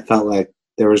I felt like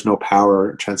there was no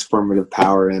power, transformative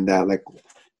power in that. Like,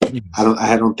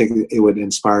 I don't think it would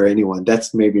inspire anyone.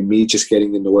 That's maybe me just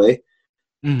getting in the way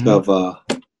of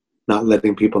not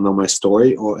letting people know my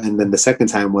story. And then the second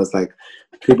time was like,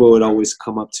 people would always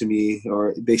come up to me,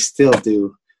 or they still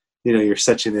do, you know, you're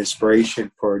such an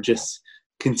inspiration for just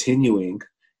continuing.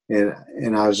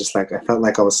 And I was just like, I felt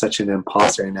like I was such an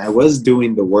imposter, and I was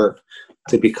doing the work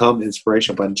to become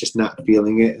inspiration, but just not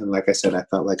feeling it. And like I said, I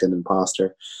felt like an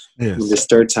imposter. Yes. And this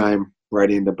third time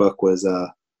writing the book was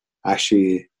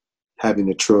actually having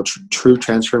the true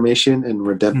transformation and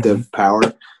redemptive power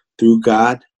through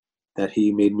God, that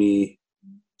He made me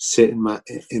sit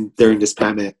during this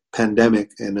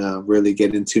pandemic and really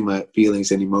get into my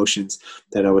feelings and emotions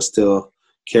that I was still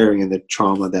carrying, and the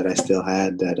trauma that I still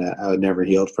had that I had never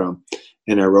healed from.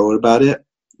 And I wrote about it,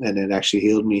 and it actually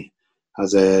healed me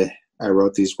as I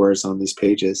wrote these words on these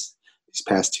pages these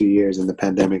past 2 years, and the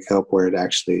pandemic helped where I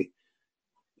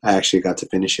actually got to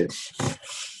finish it.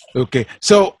 Okay.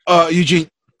 So, Eugene,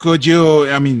 could you,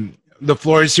 I mean, the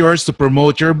floor is yours to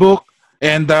promote your book,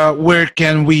 and where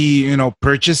can we, you know,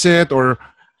 purchase it, or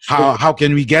how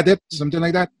can we get it? Something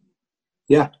like that?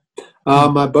 Yeah.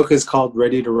 My book is called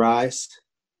Ready to Rise,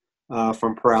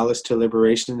 From Paralysis to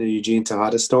Liberation, the Eugene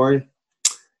Tejada story.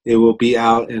 It will be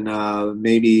out in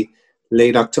maybe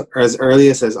late October, as early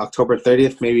as October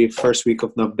 30th, maybe first week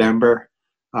of November.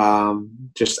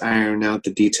 Just iron out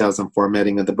the details and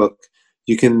formatting of the book.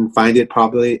 You can find it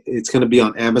it's going to be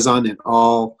on Amazon and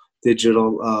all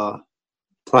digital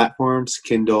platforms,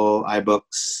 Kindle,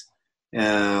 iBooks.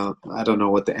 I don't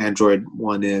know what the Android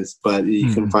one is, but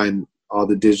you can find all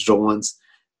the digital ones.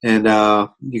 And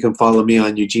you can follow me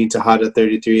on Eugene Tejada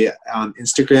 33 on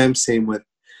Instagram, same with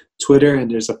Twitter,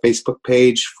 and there's a Facebook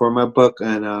page for my book,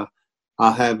 and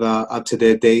I'll have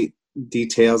up-to-date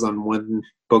details on when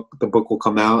the book will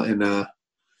come out, and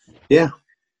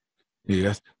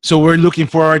Yes. So we're looking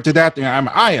forward to that.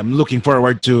 I am looking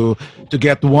forward to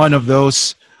get one of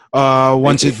those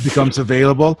once it becomes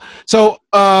available. So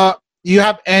you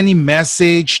have any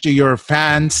message to your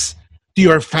fans, to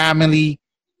your family,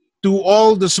 to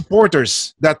all the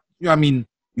supporters that, I mean,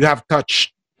 you have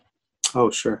touched? Oh,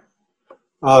 sure.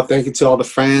 Thank you to all the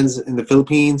fans in the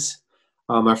Philippines,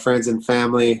 my friends and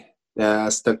family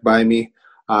that stuck by me.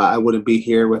 I wouldn't be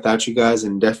here without you guys,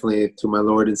 and definitely to my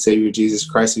Lord and Savior Jesus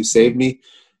Christ, who saved me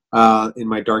in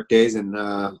my dark days and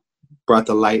brought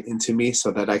the light into me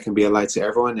so that I can be a light to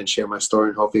everyone and share my story,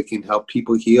 and hopefully it can help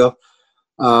people heal.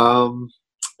 But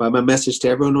my message to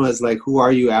everyone was like, who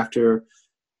are you after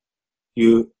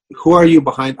you? Who are you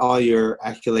behind all your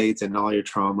accolades and all your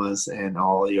traumas and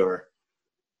all your?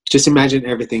 Just imagine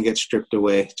everything gets stripped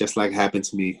away, just like happened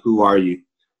to me. Who are you?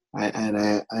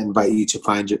 I invite you to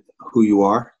find who you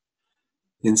are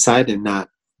inside, and not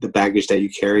the baggage that you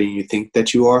carry and you think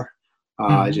that you are.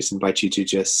 I just invite you to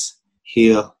just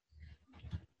heal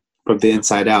from the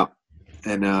inside out.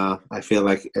 And I feel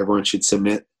like everyone should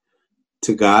submit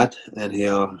to God, and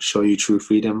He'll show you true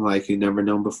freedom like you never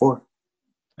known before.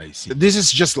 I see. This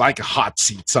is just like a hot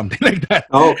seat, something like that.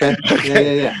 Oh,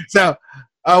 okay. Yeah. So,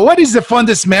 what is the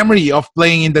fondest memory of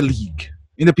playing in the league,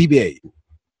 in the PBA?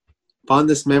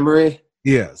 Fondest memory?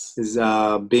 Yes. Is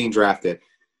being drafted.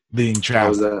 Being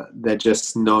drafted. That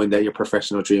just knowing that your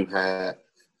professional dream had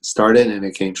started and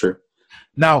it came true.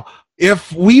 Now,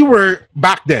 if we were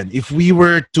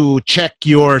to check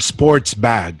your sports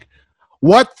bag,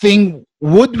 what thing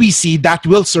would we see that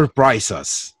will surprise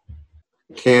us?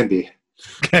 Candy.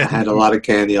 I had a lot of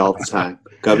candy all the time.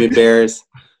 Gummy bears.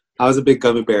 I was a big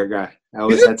gummy bear guy. I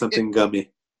always had something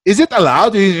gummy. Is it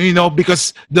allowed? You know,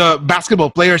 because the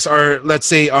basketball players are, let's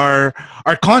say, are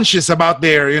conscious about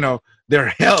their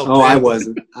health. Oh, I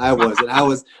wasn't. I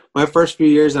was my first few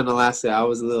years on Alaska. I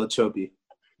was a little chubby.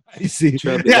 I see.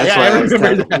 Chubby. That's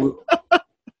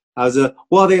why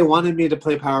Well, they wanted me to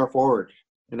play power forward,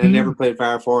 and I never played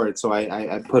power forward, so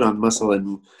I put on muscle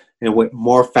and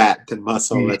more fat than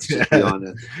muscle. Let's just be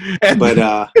honest. But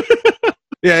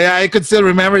yeah, I could still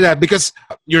remember that because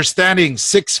you're standing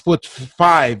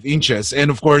 6'5"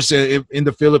 and of course, in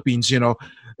the Philippines,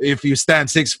 if you stand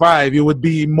 6'5", you would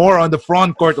be more on the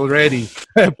front court already,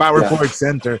 power forward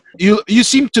center. You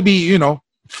seem to be,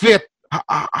 fit.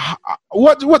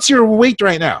 What's your weight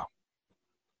right now?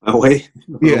 My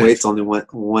weight's only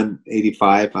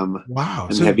 185. I'm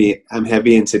heavy. I'm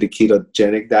heavy into the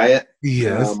ketogenic diet.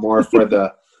 Yes. More for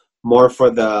the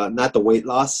not the weight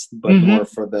loss, but more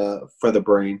for the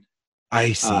brain.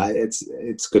 I see.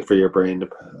 It's good for your brain.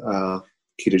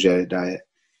 Ketogenic diet.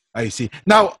 I see.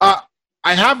 Now,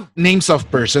 I have names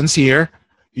of persons here.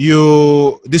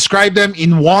 You describe them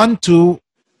in 1 to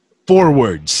 4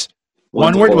 words.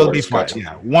 One word will be fine.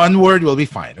 Yeah, 1 word will be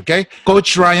fine. Okay.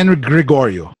 Coach Ryan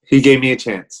Gregorio. He gave me a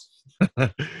chance.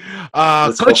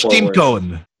 Coach Tim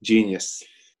Cone. Genius.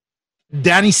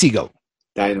 Danny Siegel.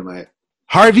 Dynamite.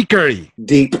 Harvey Curry.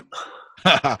 Deep.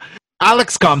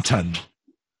 Alex Compton.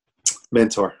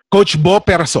 Mentor. Coach Bo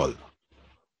Perasol.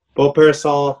 Bo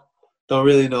Perasol. Don't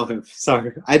really know him.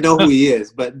 Sorry. I know who he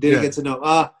is, but didn't get to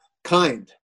know.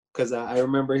 Kind. Because I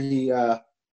remember he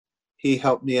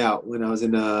helped me out when I was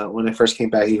when I first came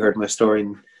back. He heard my story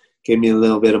and gave me a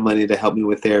little bit of money to help me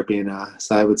with therapy. And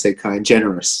so I would say kind,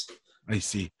 generous. I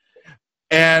see.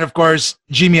 And of course,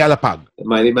 Jimmy Alapag. The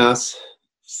Mighty Mouse.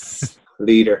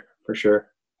 Leader, for sure.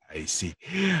 I see.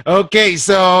 Okay,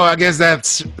 so I guess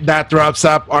that wraps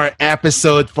up our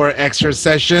episode for Extra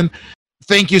Session.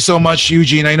 Thank you so much,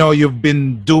 Eugene. I know you've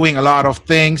been doing a lot of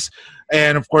things,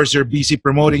 and of course, you're busy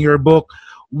promoting your book.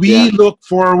 We look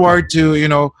forward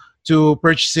to to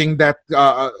purchasing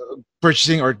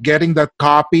or getting that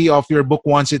copy of your book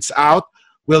once it's out.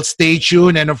 We'll stay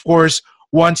tuned, and of course,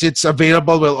 once it's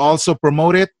available, we'll also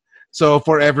promote it. So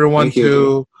for everyone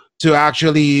to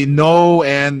actually know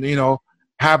and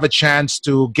have a chance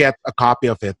to get a copy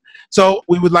of it. So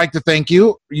we would like to thank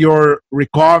you. Your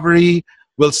recovery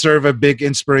will serve a big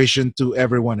inspiration to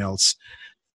everyone else.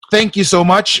 Thank you so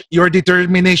much. Your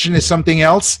determination is something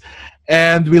else.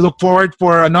 And we look forward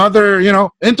for another,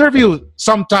 interview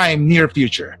sometime near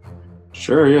future.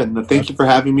 Sure, yeah. No, thank you for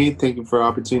having me. Thank you for the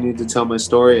opportunity to tell my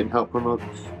story and help promote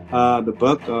the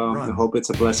book. I hope it's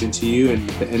a blessing to you and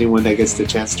to anyone that gets the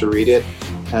chance to read it,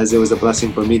 as it was a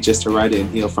blessing for me just to write it and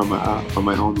heal from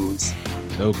my own wounds.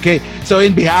 Okay. So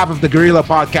in behalf of the Guerrilla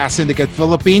Podcast Syndicate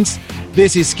Philippines,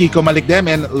 this is Kiko Malikdem,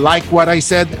 and like what I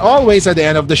said always at the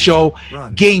end of the show,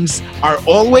 games are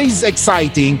always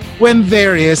exciting when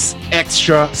there is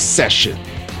Extra Session.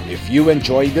 If you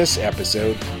enjoyed this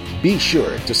episode, be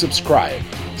sure to subscribe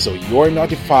so you're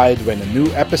notified when a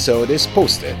new episode is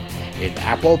posted in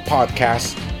Apple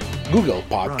Podcasts, Google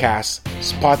Podcasts,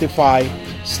 Spotify,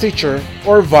 Stitcher,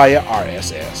 or via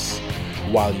RSS.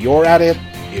 While you're at it,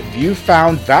 if you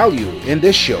found value in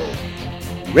this show,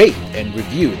 rate and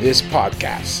review this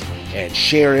podcast and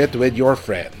share it with your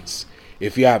friends.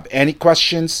 If you have any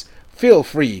questions, feel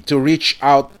free to reach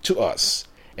out to us.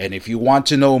 And if you want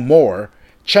to know more,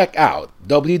 check out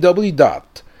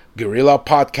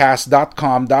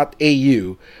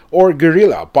www.guerrillapodcast.com.au or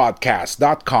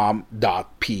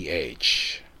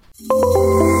guerrillapodcast.com.ph.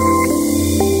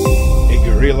 A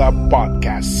Guerrilla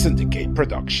Podcast Syndicate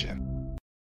production.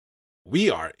 We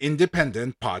are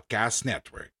Independent Podcast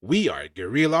Network. We are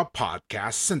Guerrilla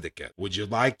Podcast Syndicate. Would you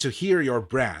like to hear your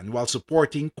brand while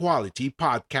supporting quality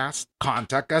podcasts?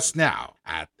 Contact us now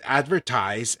at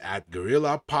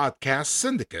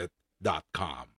advertise@guerrillapodcastsyndicate.com.